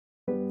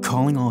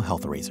Calling all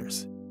health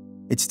raisers.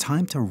 It's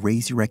time to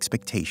raise your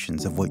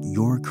expectations of what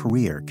your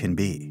career can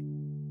be.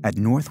 At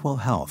Northwell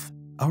Health,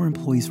 our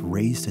employees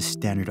raised the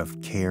standard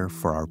of care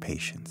for our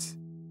patients.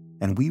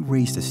 And we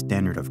raised the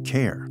standard of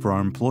care for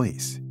our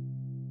employees.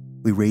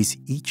 We raise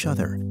each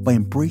other by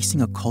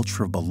embracing a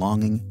culture of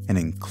belonging and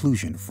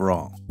inclusion for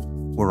all,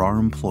 where our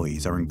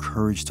employees are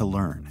encouraged to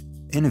learn,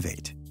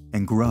 innovate,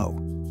 and grow.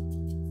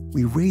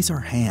 We raise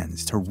our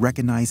hands to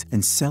recognize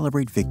and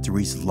celebrate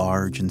victories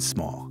large and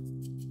small.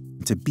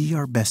 To be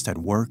our best at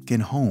work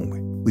and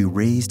home, we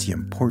raise the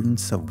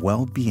importance of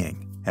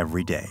well-being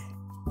every day.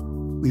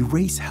 We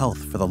raise health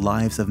for the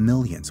lives of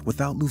millions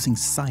without losing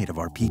sight of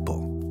our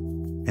people.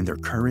 And their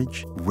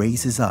courage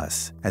raises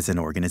us as an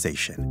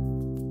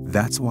organization.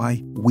 That's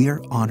why we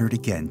are honored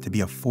again to be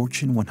a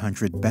Fortune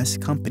 100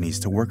 Best Companies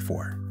to Work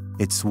For.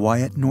 It's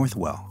why at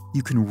Northwell,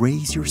 you can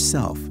raise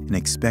yourself and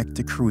expect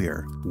a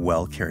career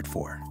well cared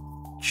for.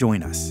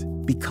 Join us.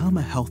 Become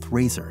a health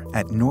raiser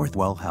at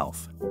Northwell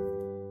Health.